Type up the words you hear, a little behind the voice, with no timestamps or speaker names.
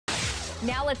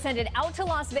Now let's send it out to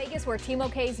Las Vegas, where Team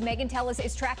OK's Megan Tellis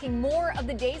is tracking more of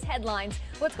the day's headlines.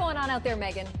 What's going on out there,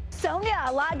 Megan? Sonia,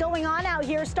 a lot going on out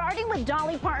here, starting with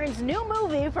Dolly Parton's new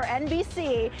movie for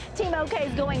NBC. Team OK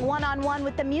is going one-on-one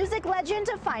with the music legend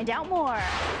to find out more.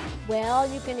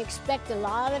 Well, you can expect a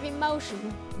lot of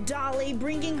emotion. Dolly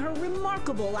bringing her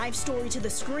remarkable life story to the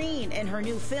screen in her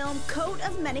new film, Coat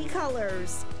of Many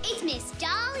Colors. It's Miss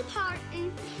Dolly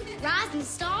Parton, rising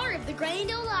star of the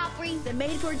Grand Ole Opry. The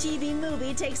made-for-TV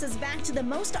movie takes us back to the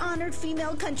most honored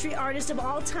female country artist of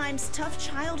all time's tough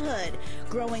childhood,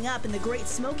 growing up in the Great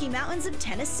Smoky Mountains of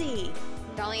Tennessee.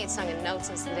 Dolly ain't sung a note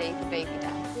since the day the baby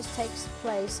died. This takes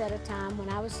place at a time when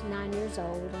I was 9 years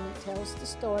old, and it tells the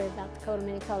story about the Coat of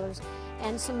Many Colors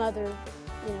and some other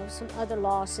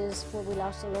losses where we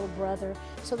lost a little brother.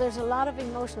 So there's a lot of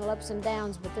emotional ups and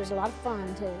downs, but there's a lot of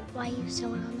fun too. Why are you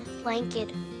sewing on that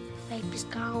blanket? Baby's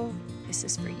gone. This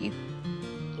is for you.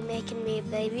 You making me a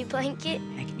baby blanket?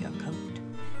 Making you a coat.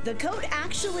 The coat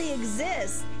actually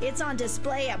exists. It's on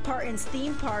display at Parton's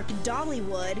theme park,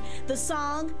 Dollywood. The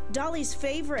song, Dolly's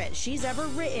favorite she's ever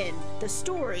written. The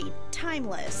story,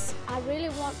 timeless. I really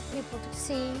want people to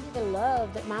see the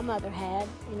love that my mother had.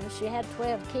 You know, she had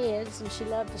 12 kids and she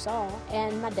loved us all.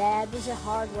 And my dad was a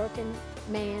hard-working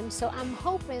man, so I'm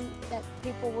hoping that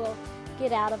people will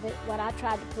get out of it what I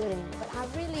tried to put in it. But I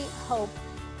really hope,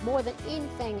 more than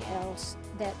anything else,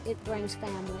 that it brings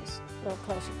families a little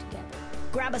closer together.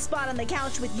 Grab a spot on the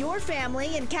couch with your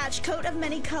family and catch Coat of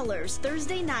Many Colors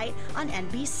Thursday night on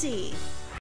NBC.